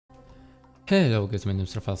Hello guys, my name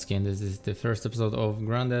is Rafalsky and this is the first episode of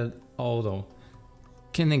Grand Theft Auto.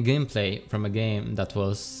 Kind of gameplay from a game that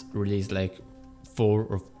was released like 4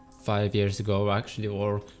 or 5 years ago actually,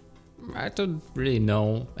 or I don't really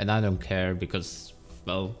know and I don't care because,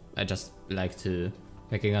 well, I just like to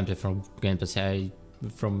make a gameplay from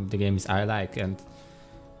from the games I like, and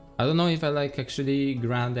I don't know if I like actually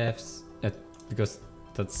Grand Thefts because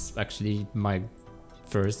that's actually my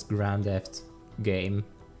first Grand Theft game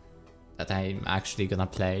that I'm actually gonna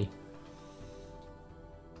play.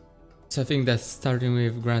 So I think that starting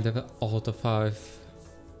with Grand Theft Auto 5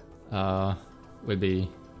 will be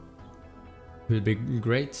a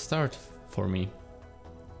great start for me.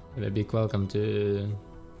 A big welcome to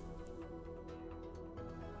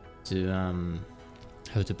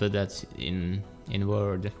how to put that in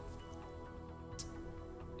word.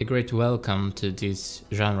 A great welcome to this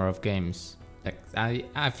genre of games. Like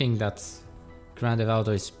I think that Grand Theft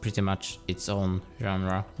Auto is pretty much its own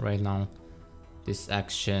genre right now. This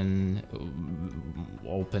action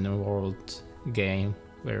open world game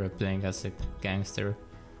where we're playing as a gangster.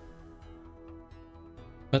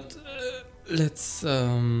 But let's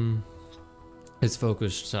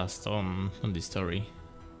focus just on the story.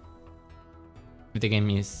 The game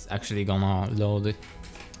is actually gonna load.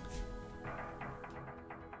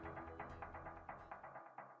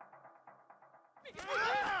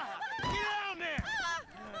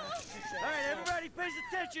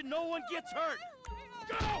 No one gets hurt.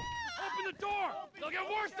 Go! Open the door. They'll get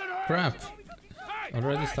worse than hurt. Crap! Hey,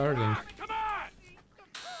 Already starting. Come on!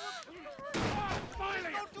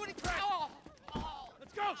 Finally!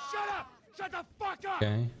 Let's go! Shut up! Shut the fuck up!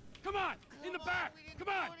 Okay. Come on! In the back! Come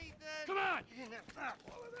on! Come on!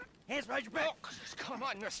 Hands behind your back! Oh, come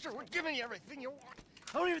on, mister. We're giving you everything you want.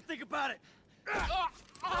 Don't even think about it.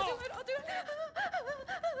 I'll do it.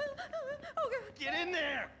 Oh, God. Get in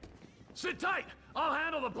there! Sit tight! I'll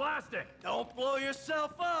handle the plastic! Don't blow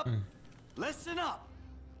yourself up! Listen up!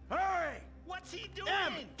 Hurry! What's he doing?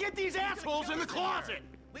 Em, get these assholes in the closet!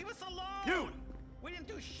 Leave us alone. You! We didn't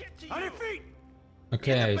do shit to you. On your feet!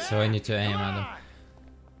 Okay, so I need to aim at them.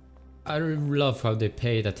 I love how they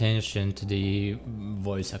paid attention to the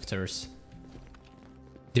voice actors.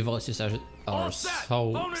 The voices are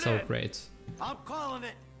so great. I'm calling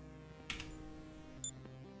it!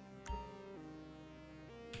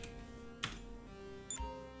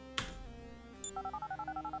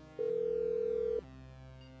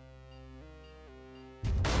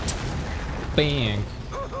 Bang!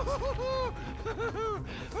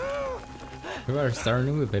 We are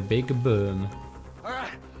starting with a big boom.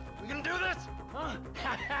 Alright, we gonna do this? Huh?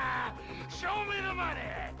 Show me the money!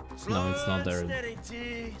 No, it's not there. Slow and steady,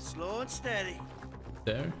 T. Slow and steady.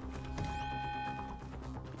 There?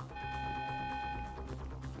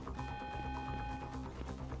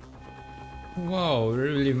 Whoa, we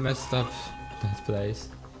really messed up that place.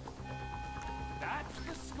 That's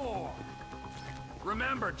the score.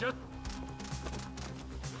 Remember, just...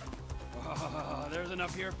 there's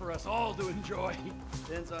enough here for us all to enjoy.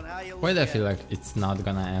 Depends on how you look. Why do I feel like it's not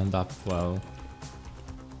gonna end up well?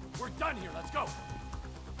 We're done here. Let's go.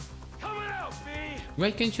 Coming out, B.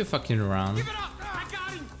 Why can't you fucking run? Give it up. I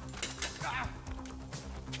got him.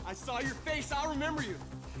 I saw your face. I'll remember you.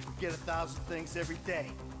 You get 1,000 things every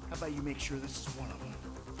day. How about you make sure this is one of them?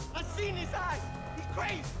 I've seen his eyes. He's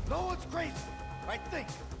crazy. No one's crazy. Right? Think.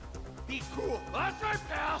 Be cool. That's right,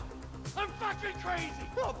 pal. I'm fucking crazy.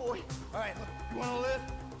 Oh boy. All right, look. You want to live?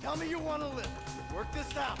 Tell me you want to live. Work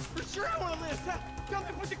this out. For sure I want to live. Tell me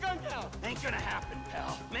to put the gun down. Ain't gonna happen,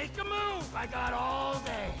 pal. Make a move. I got all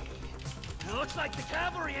day. It looks like the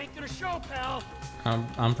cavalry ain't gonna show, pal.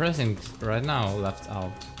 I'm pressing right now, left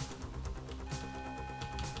out.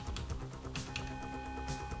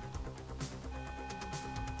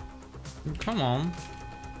 Come on.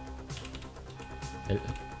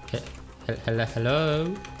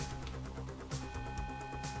 Hello.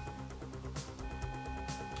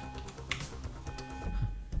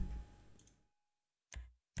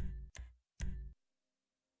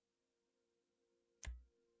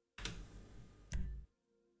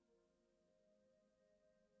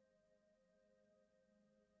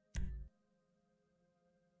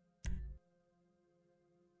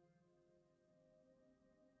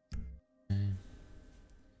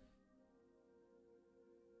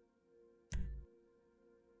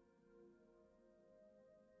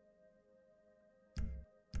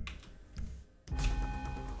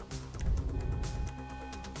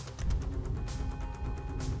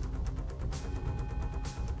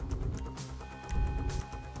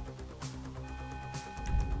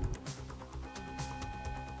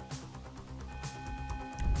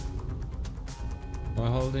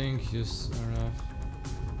 While holding, use RF.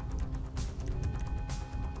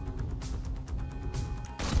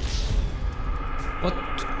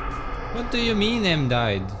 What do you mean M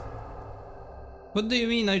died? What do you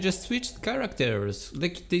mean I just switched characters?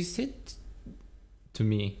 Like they said to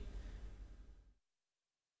me.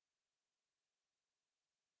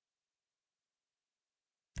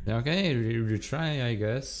 Okay, retry I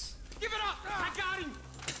guess. Give it up! I got him!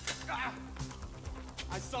 Ah.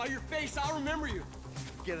 I saw your face, I'll remember you.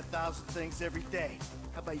 Get 1,000 things every day.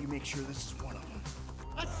 How about you make sure this is one of them?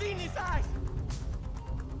 I've seen his eyes!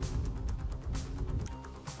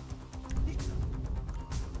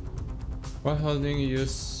 While holding,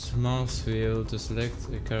 use mouse wheel to select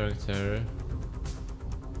a character,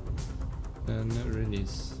 then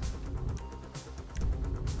release.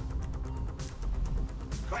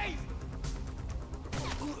 Crazy!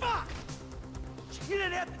 Fuck! You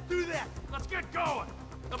didn't have to do that! Let's get going.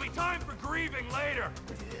 There'll be time for grieving later.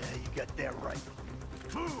 Yeah, you got that right.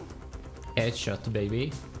 Move. Headshot,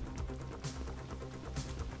 baby.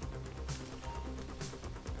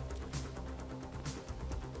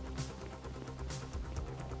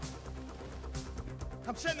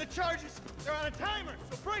 I'm setting the charges! They're on a timer,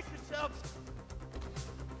 so brace yourselves!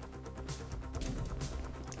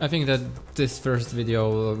 I think that this first video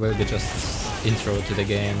will be just intro to the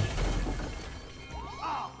game,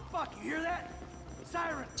 Oh, fuck, you hear that?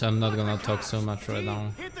 Siren! so I'm not gonna talk so much right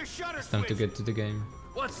now. Hit the shutter It's time to switch. get to the game.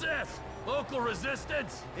 What's this? Local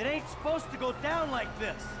resistance? It ain't supposed to go down like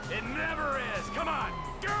this. It never is. Come on,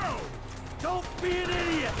 go! Don't be an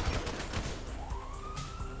idiot!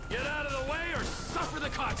 Get out of the way or suffer the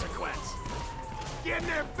consequence. Get in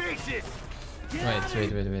their faces! Get out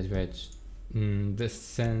of Wait. The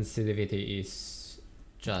sensitivity is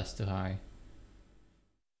just too high.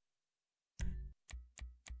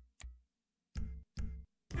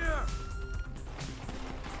 here.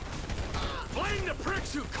 Blame the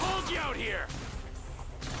pricks who called you out here.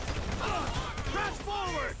 Press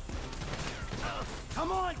forward!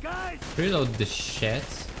 Come on, guys! Reload the shit.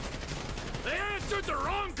 They answered the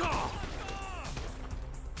wrong call.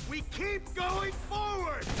 We keep going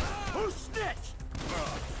forward! Who snitched?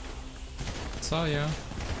 Saw ya.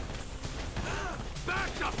 Back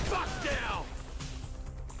the fuck down.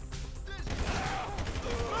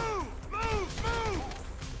 Move! Move! Move!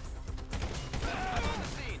 I'm on the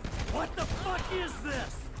scene. What the fuck is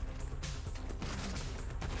this?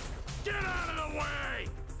 Get out of the way.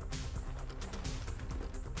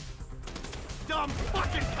 Dumb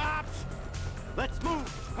fucking cops! Let's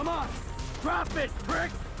move! Come on! Drop it,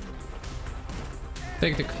 prick!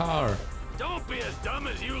 Take the car. Don't be as dumb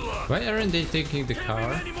as you look. Why aren't they taking the Can't car?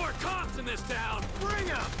 be any more cops in this town. Bring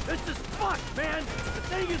him! This is fucked, man! The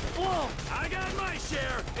thing is blown! I got my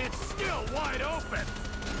share. It's still wide open.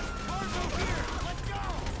 Cars over here! Let's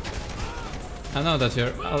go! I know that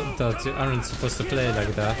you aren't supposed to play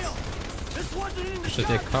like that. This wasn't in the You should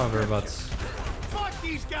take cover, but Fuck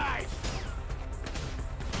these guys!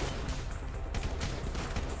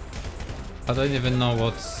 I don't even know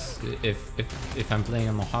what if I'm playing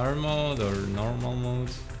on hard mode or normal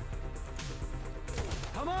mode.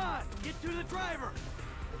 Come on! Get to the driver!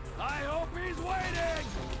 I hope he's waiting.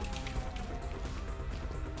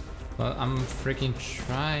 Well, I'm freaking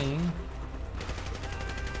trying.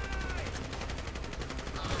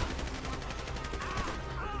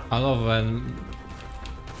 I love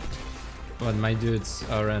when my dudes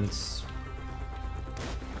aren't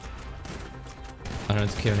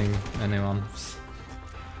killing anyone.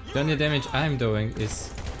 The only damage I'm doing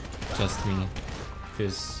is just me.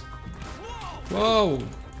 Because whoa!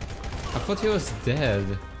 I thought he was dead.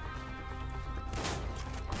 We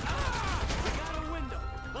got a window.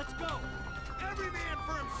 Let's go! Every man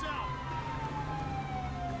for himself!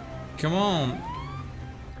 Come on!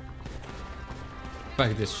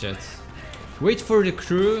 Fuck this shit. Wait for the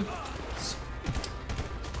crew.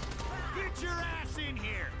 Get your ass in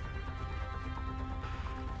here!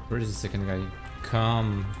 Where is the second guy?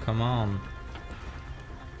 Come on.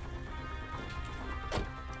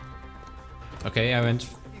 Okay, I went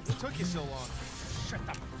Took you so long. Shut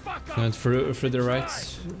the fuck up! I went through the right.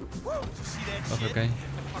 See that Oh, shit? okay. I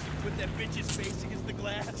fucking put that bitch's face against the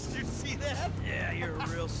glass. Did you see that? Yeah, you're a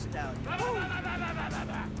real stout.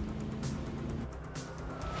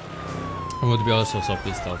 I would be also so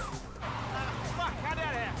pissed off. Fuck, how'd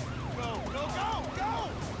that happen? Go, go, go!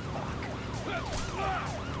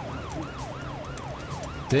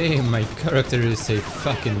 Damn, my character is a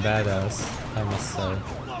fucking badass, I must say.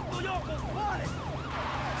 Local yokel, what?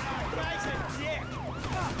 Guy's a dick.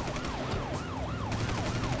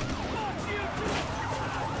 Fuck you too.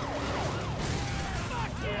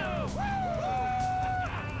 Fuck you!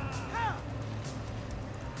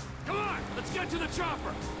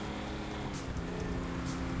 chopper!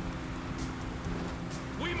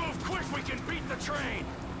 We move quick, we can beat the train!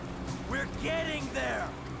 We're getting there!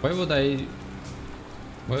 Why would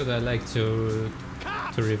I like to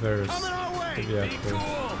reverse Coming our way! the Be vehicle?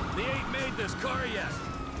 cool! They ain't made this car yet!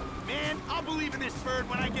 Man, I'll believe in this bird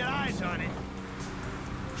when I get eyes on it.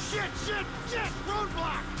 Shit!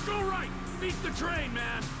 Roadblock! Go right! Beat the train,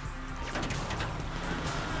 man!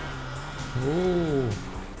 Ooh.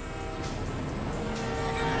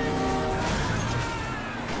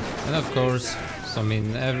 And of course, some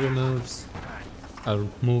in every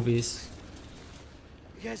movies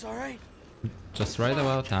You guys alright? just right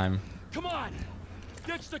about time. Come on!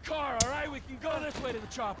 Ditch the car, alright? We can go this way to the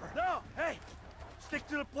chopper. No! Hey! Stick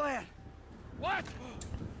to the plan! What?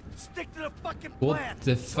 Stick to the fucking plan! What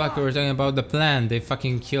the fuck are we talking about the plan? They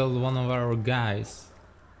fucking killed one of our guys.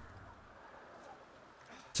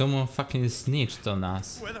 Someone fucking snitched on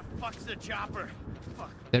us. Where the fuck's the chopper?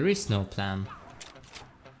 Fuck. There is no plan.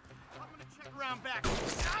 I'm gonna check around back.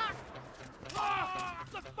 Ah!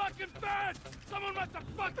 The fucking fence! Someone must have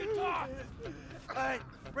fucking talked! Alright,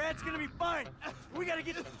 Brad's gonna be fine. We gotta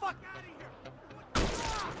get the fuck out of here.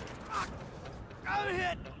 Fuck. I'm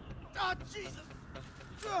hit. Oh, Jesus.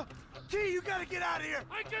 T, you gotta get out of here.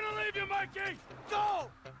 I'm gonna leave you, Mikey! Go.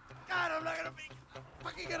 God, I'm not gonna be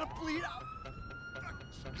fucking gonna bleed out.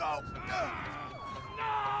 Go.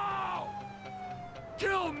 No!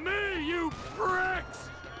 Kill me, you pricks!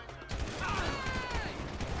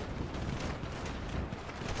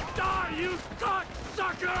 Die, you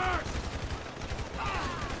cocksuckers!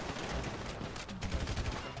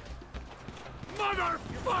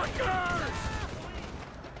 Motherfuckers!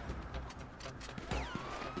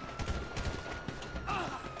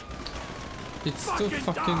 It's too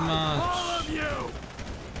fucking die, much. all of you!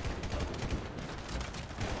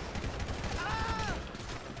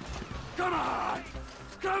 Come on!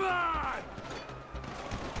 Come on!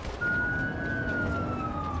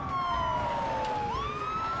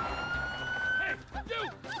 Hey, you!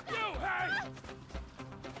 Hey!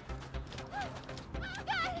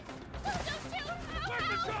 Where's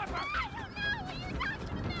the chopper?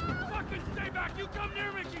 Fucking stay back! You come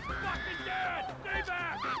near me, she's fucking dead! Stay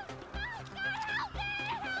back!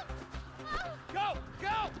 Go!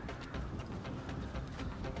 Go!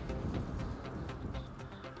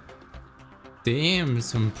 Damn,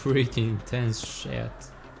 some pretty intense shit.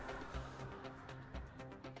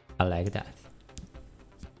 I like that.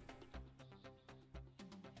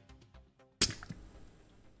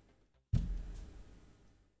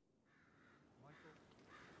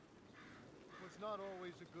 Was not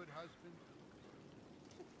always a good husband,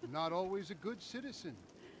 not always a good citizen.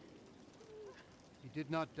 He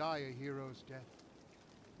did not die a hero's death,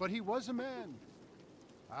 but he was a man.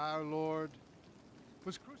 Our Lord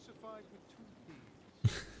was crucified with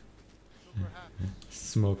 2 thieves. So perhaps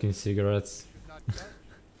Smoking cigarettes. we should not judge.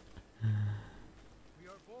 We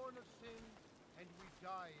are born of sin and we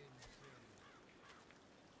die in sin.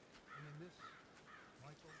 And in this,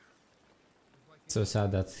 Michael is like So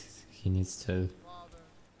sad that he needs to. father.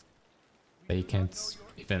 That he can't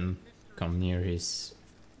even come near his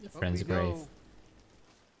friend's But we grave. know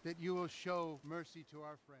that you will show mercy to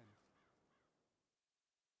our friend.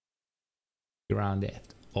 Grand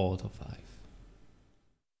Theft Auto 5.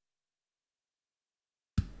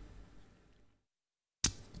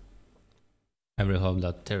 I really hope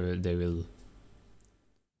that they will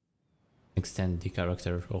extend the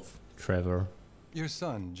character of Trevor. Your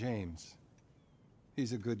son, James.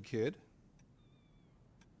 He's a good kid.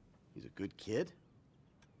 He's a good kid?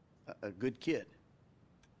 A good kid?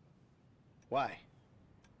 Why?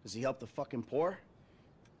 Does he help the fucking poor?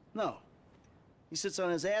 No. He sits on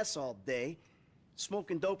his ass all day,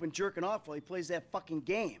 smoking dope and jerking off while he plays that fucking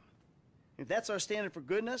game. If that's our standard for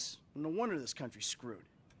goodness, then no wonder this country's screwed.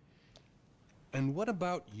 And what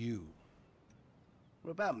about you?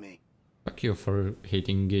 What about me? Fuck you for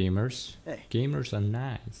hating gamers. Hey. Gamers are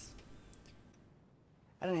nice.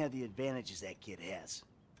 I don't have the advantages that kid has.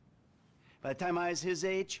 By the time I was his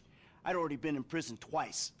age, I'd already been in prison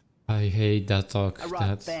twice. I hate that talk. I robbed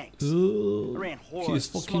That's banks. Ugh. I ran whores, He's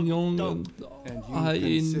fucking smuggled young dope. and And you I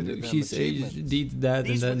consider in them his age achievements. did that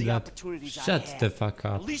These were and then the that. opportunities I Shut had. the fuck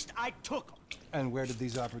At up. least I took them. And where did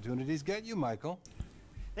these opportunities get you, Michael?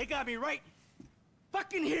 They got me right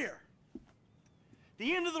fucking here.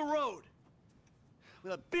 The end of the road.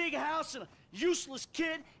 With a big house and a useless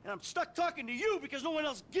kid, and I'm stuck talking to you because no one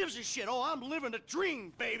else gives a shit. Oh, I'm living a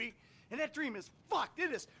dream, baby. And that dream is fucked.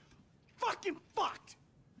 It is fucking fucked.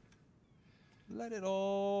 Let it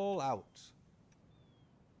all out.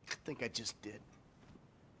 I think I just did.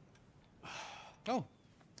 Oh,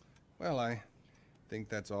 well, I think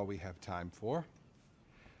that's all we have time for.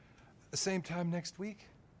 The same time next week?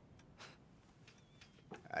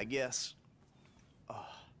 I guess. Oh.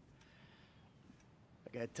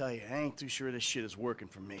 I gotta tell you, I ain't too sure this shit is working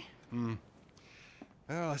for me.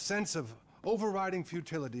 Well, a sense of overriding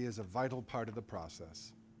futility is a vital part of the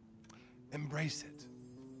process. Embrace it.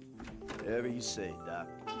 Whatever you say, Doc.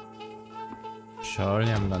 Surely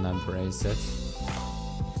I'm gonna embrace it.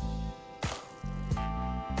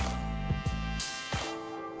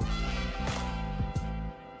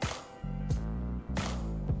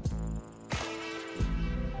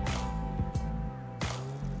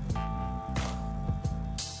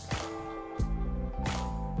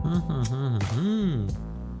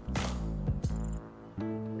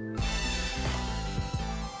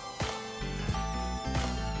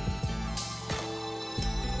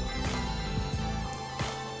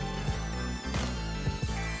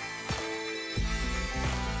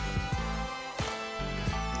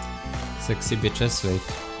 Sexy bitches with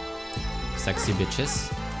sexy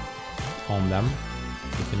bitches on them,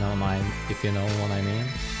 if you know what I mean.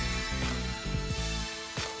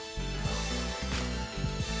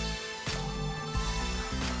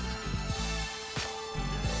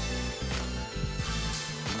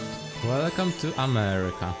 Welcome to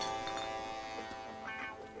America.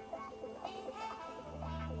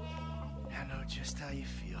 I know just how you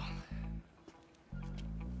feel.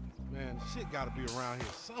 Man, shit gotta be around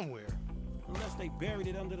here somewhere. Unless they buried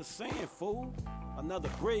it under the sand, fool. Another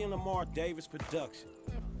brilliant Lamar Davis production.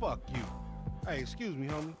 Man, fuck you. Hey, excuse me,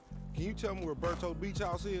 homie. Can you tell me where Berto Beach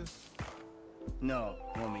House is? No,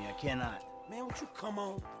 homie, I cannot. Man, would you come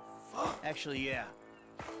on? Actually, yeah.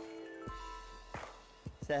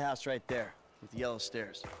 It's that house right there with the yellow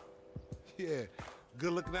stairs. Yeah,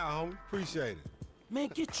 good looking out, homie. Appreciate it. Man,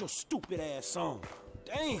 get your stupid ass on.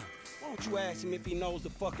 Damn, why don't you ask him if he knows the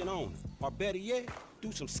fucking owner? Or better yet,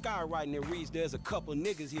 do some skywriting that reads there's a couple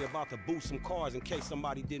niggas here about to boost some cars in case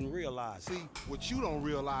somebody didn't realize. See, what you don't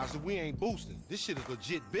realize is we ain't boosting. This shit is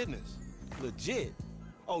legit business. Legit?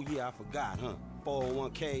 Oh yeah, I forgot, huh?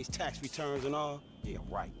 401ks, tax returns and all? Yeah,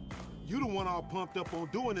 right. You the one all pumped up on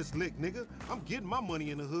doing this lick, nigga. I'm getting my money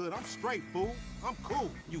in the hood. I'm straight, fool. I'm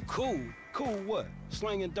cool. You cool? Cool what?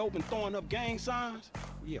 Slinging dope and throwing up gang signs?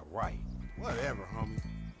 Yeah, right. Whatever, homie.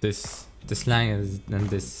 This slang is, and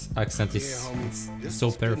this accent is Yeah, homie. This so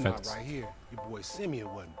is spin perfect. right here. Your boy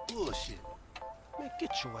Simeon wasn't bullshit. Man,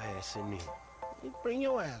 get your ass in there. Man, bring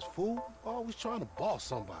your ass, fool. Always trying to boss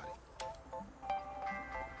somebody.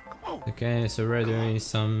 Come on. Okay, so we're doing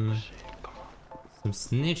some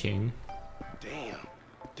snitching. Damn.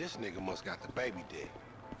 This nigga must got the baby dick.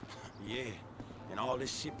 Yeah, and all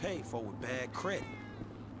this shit paid for with bad credit.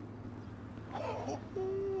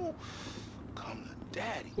 Ooh, come to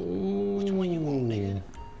daddy. Ooh. Which one you want, nigga?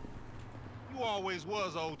 You always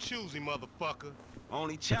was old choosy, motherfucker.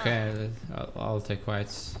 Only child. Okay, I'll take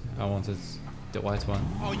whites. I wanted the white one.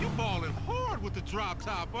 Oh, you balling hard with the drop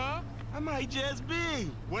top, huh? I might just be.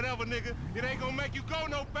 Whatever, nigga. It ain't gonna make you go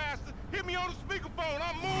no faster. Hit me on the speakerphone.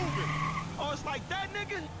 I'm moving. Oh, it's like that,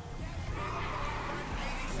 nigga?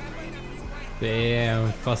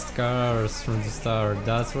 Damn, fast cars from the start.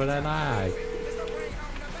 That's what I like.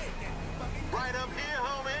 Right up here,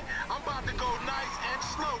 homie. I'm about to go nice and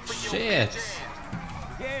slow for your Shit. bitch ass.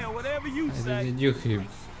 Yeah, whatever you I say. didn't you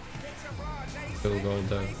will go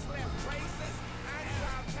there.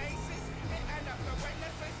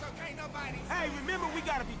 Hey, remember we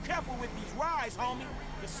gotta be careful with these rides, homie.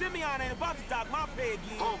 The Simeon ain't about to dock my pay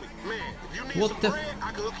again. Homie, man, if you need What some the bread,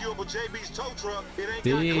 I can hook you up with JB's tow truck. It ain't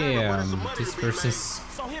got glamour, but it's some Damn, money this to be person's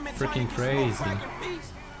So him and freaking Tony get crazy. smoked crack in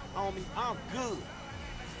peace? Homie, I'm good.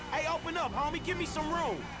 Hey, open up, homie. Give me some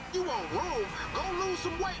room. made. You want room? Go lose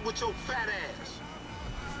some weight with your fat ass.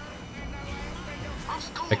 I'm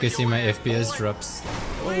schooling I can see your my ass, FPS boy. drops.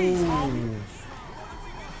 Please, homie.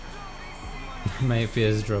 My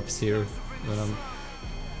FPS drops here when I'm.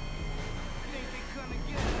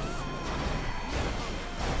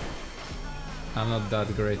 I'm not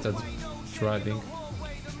that great at driving.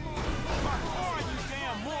 Oh, you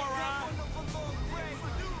damn moron.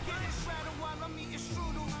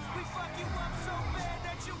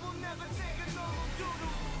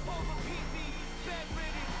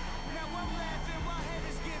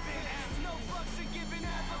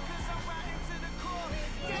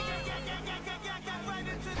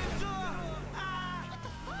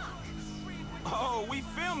 Oh, we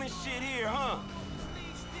filming shit here, huh?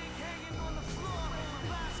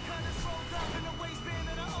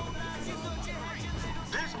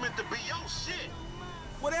 This meant to be your shit.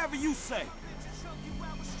 Whatever you say.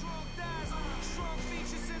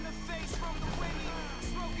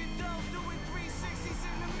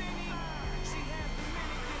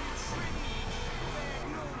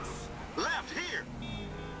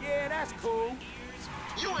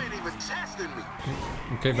 testing me.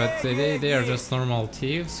 Okay, but they are just normal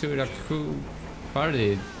thieves who are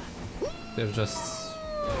they? They're just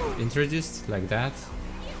introduced like that.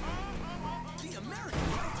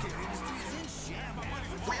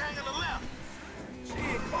 We hang on the left.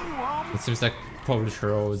 It seems like publisher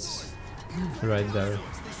roads right there.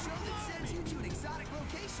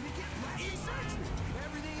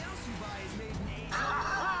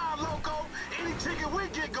 Loco, any ticket we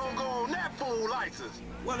get gon' go on that fool license.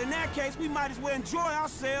 Well, in that case, we might as well enjoy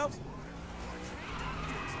ourselves.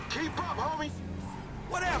 Keep up, homie.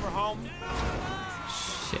 Whatever, homie.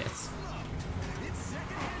 Shit.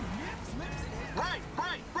 Right. All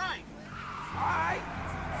right.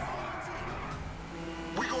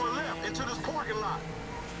 We going left into this parking lot.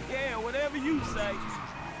 Yeah, whatever you say.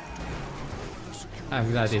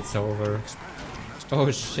 I'm glad it's over.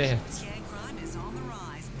 Oh shit. Gang crime is on the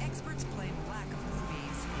rise. Experts blame lack of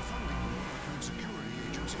movies.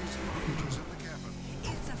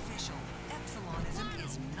 It's official. Epsilonism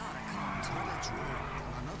is not a cult.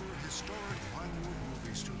 Another historic Vinewood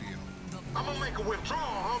movie studio. I'm gonna make a withdrawal,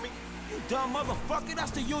 homie. You dumb motherfucker,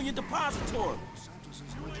 that's the Union Depository.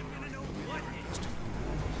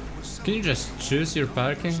 Can you just choose your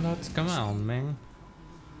parking lot? Come on, man.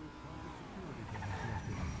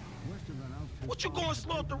 What you going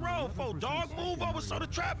slow up the road for, dog? Move over so the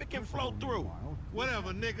traffic can flow through.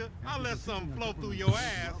 Whatever, nigga. I'll let something flow through your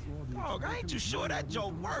ass. Dog, I ain't too sure that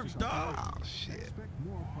joke works, dog. Oh, shit.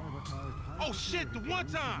 Oh, shit, the one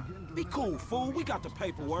time. Be cool, fool. We got the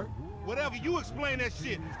paperwork. Whatever, you explain that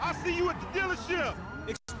shit. I'll see you at the dealership.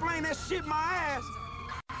 Explain that shit my ass.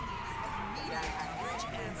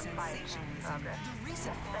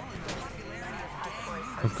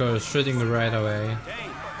 Of course, shooting right away.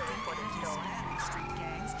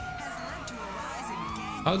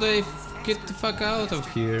 How do I get the fuck out of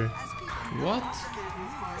here? What?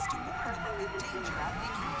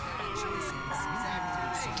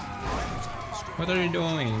 What are you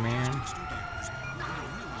doing, man?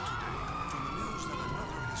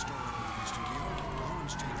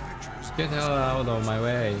 Get the hell out of my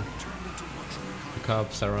way. The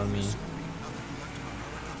cops are on me.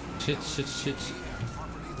 Shit. The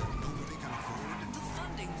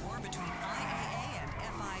funding war between IAA and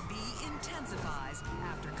FIB intensifies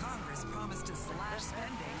after Congress promised to slash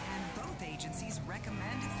spending and both agencies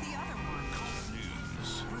recommend it's the other one.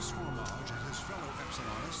 News. Chris Formage and his fellow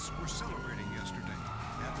Epsilonists were celebrating yesterday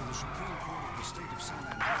after the Supreme Court of the state of San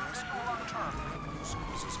Andreas overturned the Revenue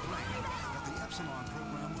Service's claim that the Epsilon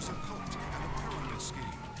program was a cult and a pyramid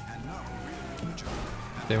scheme and not a real religion.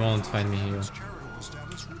 They won't find me here. Charitable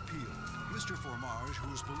status repealed. Mr. Formage,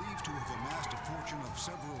 who is believed to have amassed a fortune of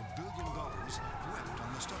several $1 billion, wept on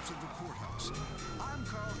the steps of the courthouse. I'm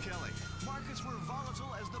Carl Kelly. Markets were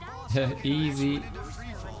volatile as the boss Easy.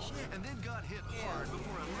 and then got hit hard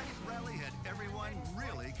before a late rally had everyone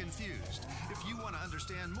really confused. If you want to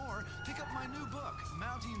understand more, pick up my new book,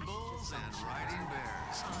 Mounting Bulls and Riding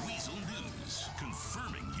Bears. Weasel News,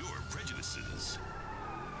 confirming your prejudices.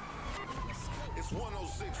 It's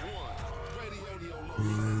 1061.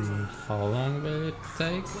 How long will it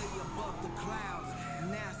take?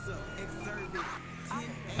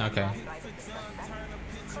 Okay.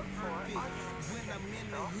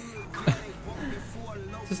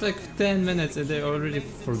 Just like 10 minutes and they already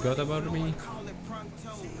forgot about me.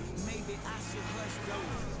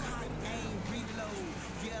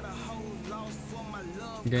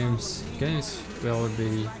 Games will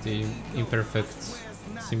be the imperfect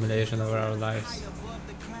simulation of our lives.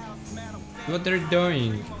 What they're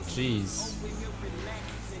doing, jeez.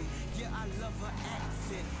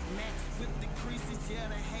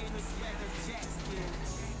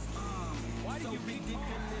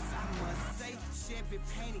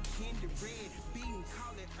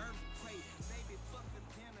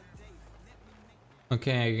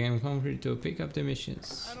 Okay, game complete to pick up the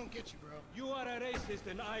missions. I don't get you, bro. You are a racist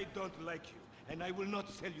and I don't like you. And I will not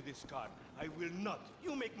sell you this car. I will not.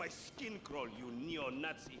 You make my skin crawl, you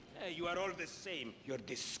neo-Nazi. Hey, you are all the same. You're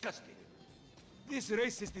disgusting. This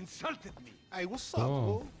racist insulted me. Hey, what's up, Oh.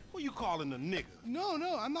 fool? Who you calling a nigga? No,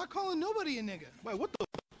 I'm not calling nobody a nigga. Wait, what the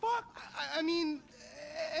fuck? I mean,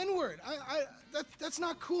 N-word. That's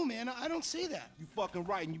not cool, man. I don't say that. You fucking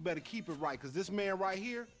right, and you better keep it right, because this man right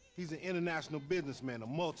here, he's an international businessman, a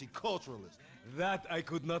multiculturalist. That I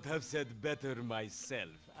could not have said better myself.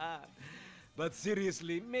 But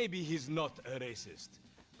seriously, maybe he's not a racist.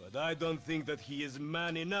 But I don't think that he is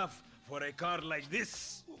man enough for a car like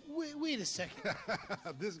this. Wait a second.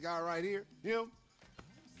 This guy right here, him,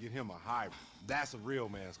 get him a hybrid. That's a real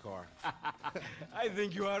man's car. I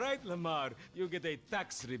think you are right, Lamar. You get a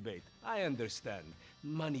tax rebate. I understand.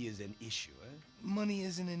 Money is an issue, eh? Money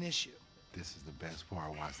isn't an issue. This is the best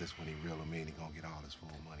part. Watch this when he real him in. He gonna get all his full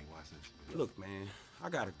money. Watch this. Look, man, I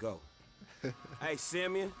gotta go. Hey,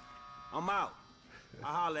 Simeon, I'm out.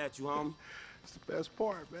 I'll holler at you, homie. It's the best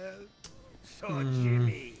part, man. So,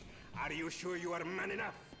 Jimmy, are you sure you are man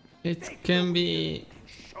enough? It can be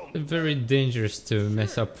very dangerous to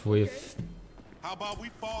mess up with How about we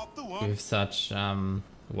fall through, huh? such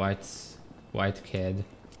white kid.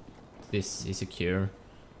 This is secure.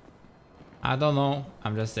 I don't know.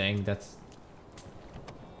 I'm just saying that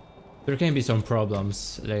there can be some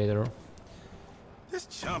problems later. This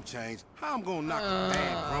chump change. How I'm gonna knock a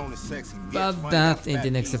bad, grown and sexy bitch? But that in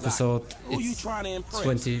the next episode. Who you It's trying to impress?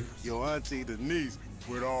 20. Your auntie Denise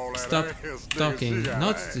with all that Stop ass, nigga, talking, she got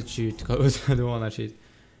not ass. the cheat code. I don't wanna cheat.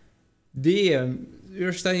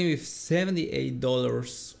 We're starting with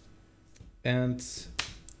 $78, and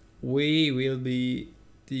we will be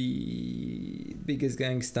the biggest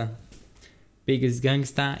gangsta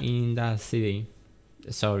in the city.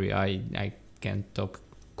 Sorry, I can't talk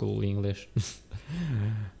cool English.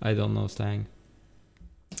 I don't know slang.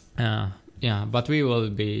 Yeah, but we will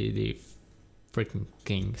be the freaking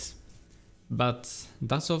kings. But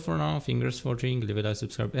that's all for now. Fingers for watching. Leave a like,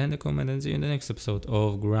 subscribe, and a comment, and see you in the next episode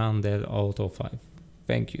of Grand Theft Auto 5.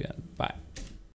 Thank you and bye.